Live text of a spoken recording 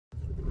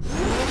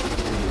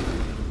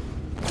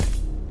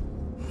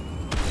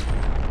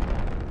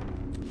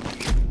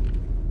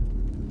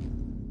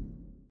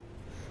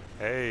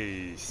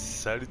Hey,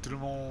 salut tout le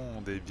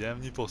monde et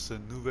bienvenue pour ce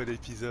nouvel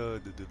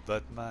épisode de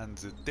Batman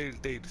The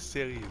Telltale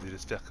Series.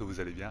 J'espère que vous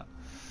allez bien.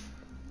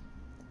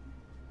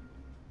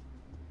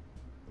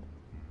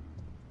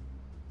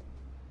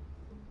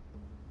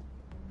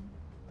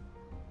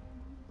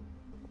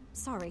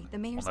 Sorry, the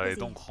mayor's On allait busy.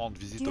 donc rendre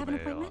visite Do you au have an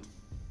maire.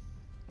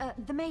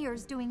 appointment? The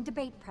mayor's doing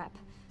debate prep.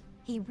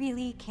 He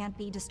really can't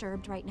be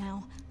disturbed right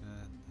now.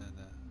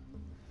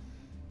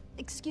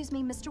 Excuse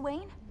me, Mr.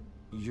 Wayne?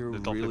 You're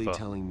really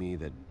telling me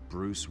that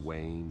Bruce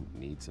Wayne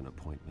needs an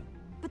appointment?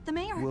 But the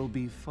mayor... We'll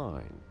be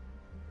fine.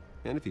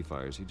 And if he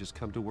fires, he'd just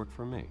come to work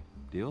for me.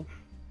 Deal?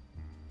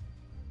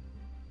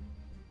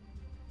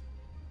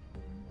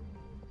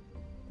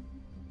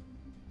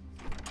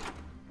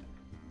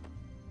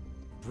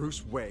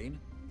 Bruce Wayne?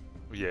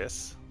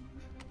 Yes,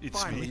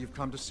 it's Finally, me. you've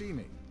come to see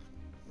me.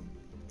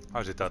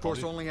 Ah, j'étais Of course,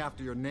 attendu. only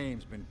after your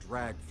name's been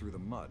dragged through the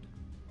mud.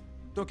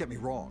 Don't get me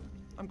wrong.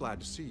 I'm glad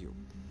to see you.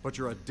 But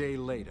you're a day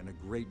late and a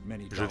great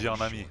many Je viens en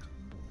dollars ami. short.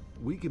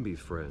 We can be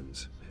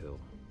friends, Hill.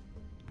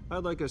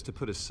 I'd like us to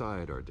put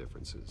aside our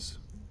differences.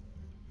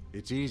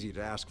 It's easy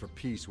to ask for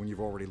peace when you've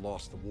already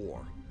lost the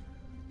war.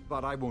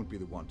 But I won't be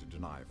the one to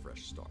deny a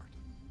fresh start.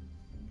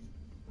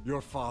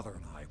 Your father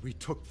and I, we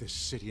took this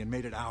city and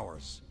made it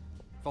ours.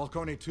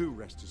 Falcone too,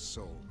 rest his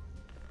soul.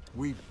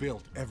 We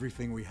built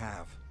everything we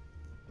have.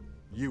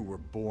 You were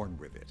born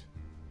with it.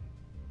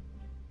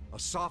 A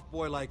soft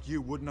boy like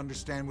you wouldn't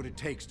understand what it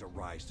takes to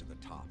rise to the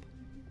top.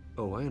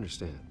 Oh, I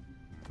understand.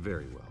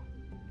 Very well.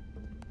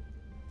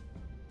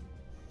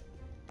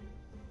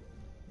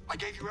 I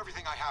gave you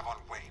everything I have on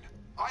Wayne.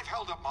 I've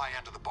held up my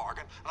end of the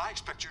bargain, and I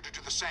expect you to do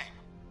the same.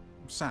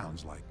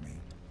 Sounds like me.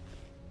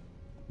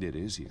 It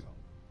is you.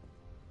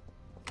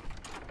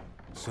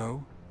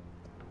 So,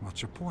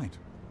 what's your point?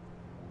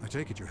 I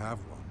take it you have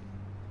one.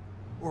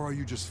 Or are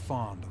you just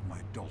fond of my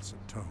dulcet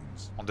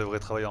tones? On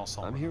devrait travailler I'm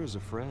ensemble. here as a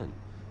friend.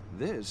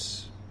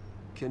 This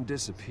can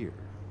disappear.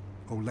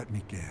 Oh, let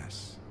me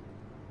guess.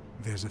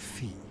 There's a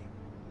fee.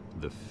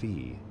 The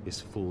fee is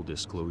full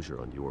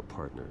disclosure on your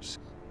partners.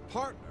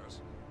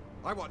 Partners?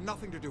 I want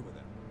nothing to do with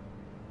it.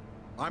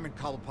 I'm in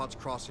Cobblepot's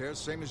crosshairs,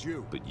 same as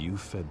you. But you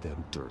fed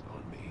them dirt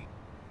on me.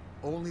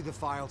 Only the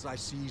files I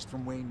seized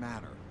from Wayne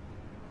Manor.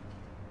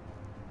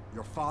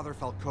 Your father,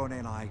 Falcone,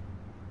 and I,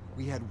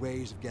 we had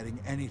ways of getting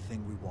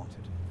anything we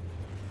wanted.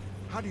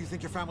 How do you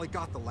think your family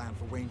got the land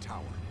for Wayne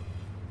Tower?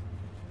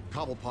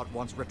 Cobblepot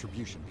wants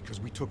retribution because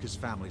we took his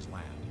family's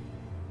land.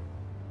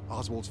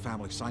 Oswald's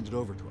family signed it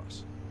over to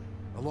us,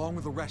 along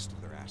with the rest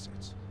of their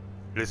assets.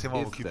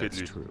 Laissez-moi If m'occuper that's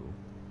de lui. true,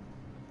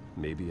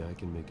 maybe I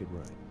can make it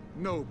right.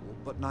 Noble,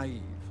 but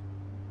naive.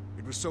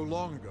 It was so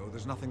long ago,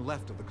 there's nothing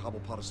left of the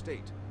Cobblepot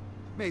estate.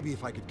 Maybe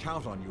if I could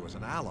count on you as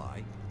an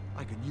ally,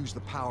 I could use the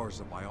powers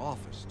of my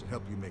office to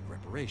help you make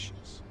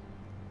reparations.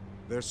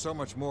 There's so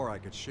much more I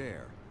could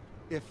share,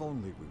 if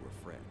only we were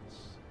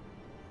friends.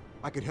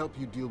 I could help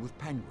you deal with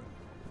Penguin,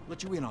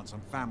 let you in on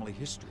some family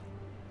history.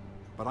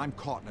 But I'm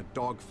caught in a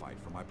dogfight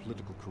for my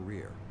political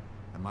career,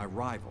 and my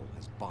rival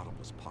has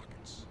bottomless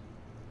pockets.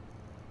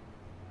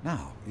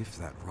 Now, if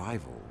that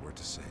rival were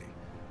to say,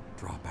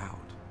 drop out,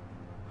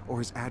 or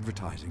his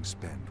advertising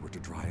spend were to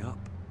dry up,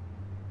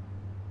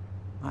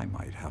 I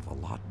might have a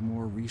lot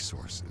more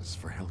resources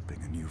for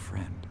helping a new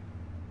friend.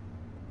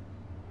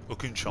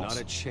 Aucune chance.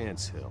 Not a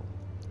chance, Hill.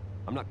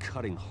 I'm not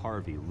cutting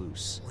Harvey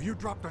loose. Well, you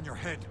dropped on your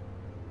head.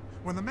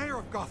 When the mayor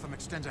of Gotham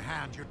extends a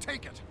hand, you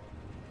take it.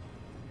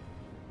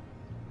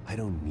 I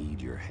don't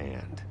need your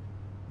hand.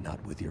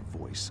 Not with your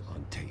voice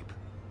on tape.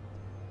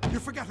 You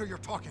forget who you're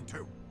talking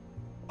to.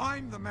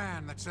 I'm the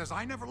man that says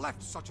I never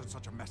left such and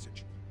such a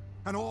message.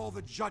 And all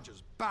the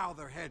judges bow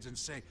their heads and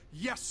say,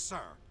 yes,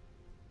 sir.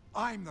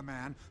 I'm the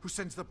man who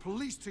sends the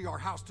police to your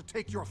house to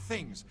take your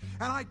things,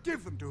 and I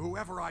give them to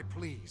whoever I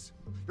please.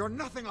 You're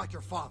nothing like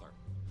your father.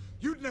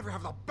 You'd never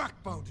have the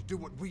backbone to do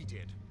what we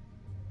did.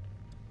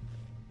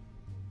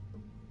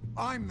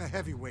 I'm the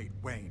heavyweight,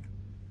 Wayne,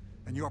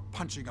 and you're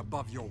punching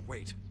above your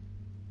weight.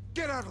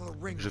 Get out of the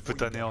ring Je peux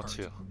before you get hurt.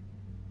 t'anéantir.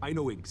 I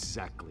know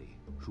exactly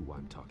who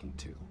I'm talking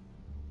to.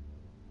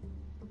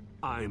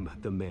 I'm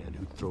the man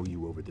who'd throw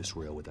you over this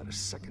rail without a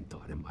second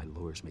thought, and my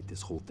lawyers make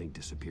this whole thing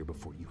disappear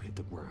before you hit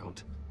the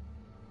ground.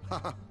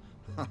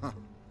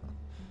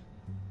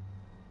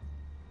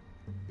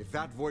 If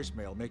that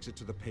voicemail makes it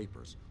to the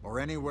papers, or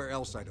anywhere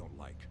else I don't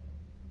like,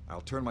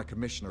 I'll turn my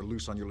commissioner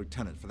loose on your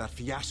lieutenant for that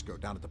fiasco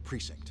down at the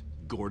precinct.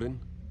 Gordon?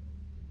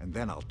 And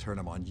then I'll turn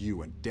him on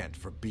you and Dent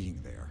for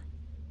being there.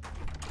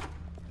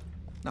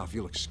 Now, if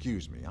you'll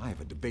excuse me, I have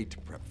a debate to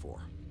prep for.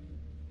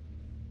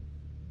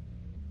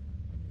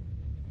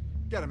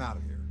 Get him out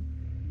of here.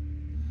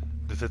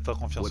 Ne faites pas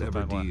confiance au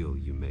Whatever pingouin. deal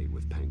you made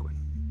with Penguin,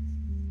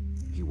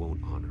 he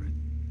won't honor it.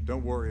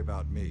 Don't worry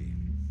about me.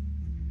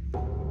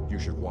 You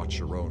should watch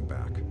your own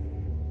back.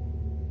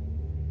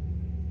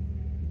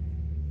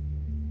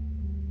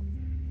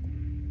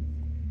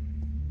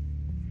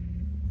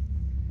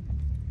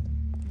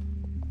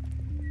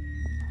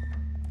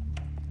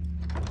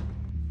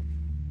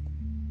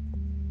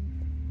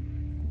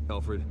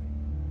 Alfred,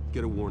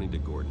 Get a warning to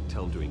Gordon.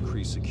 Tell him to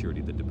increase security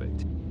of the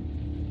debate.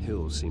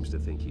 Hill seems to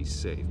think he's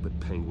safe, but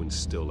Penguin's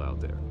still out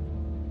there.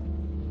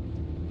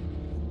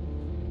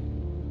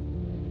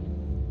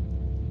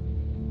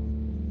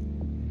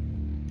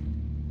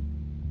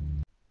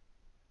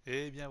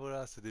 Et bien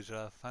voilà, c'est déjà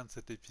la fin de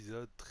cet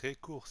épisode, très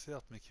court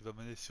certes, mais qui va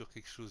mener sur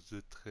quelque chose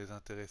de très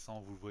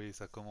intéressant. Vous le voyez,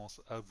 ça commence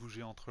à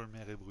bouger entre le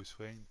maire et Bruce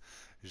Wayne.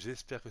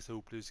 J'espère que ça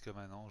vous plaît jusqu'à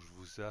maintenant. Je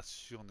vous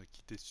assure, ne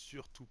quittez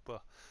surtout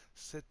pas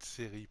cette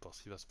série parce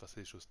qu'il va se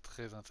passer des choses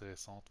très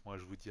intéressantes. Moi,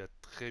 je vous dis à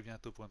très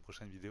bientôt pour une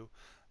prochaine vidéo.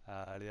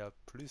 Allez, à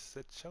plus,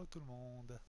 ciao tout le monde!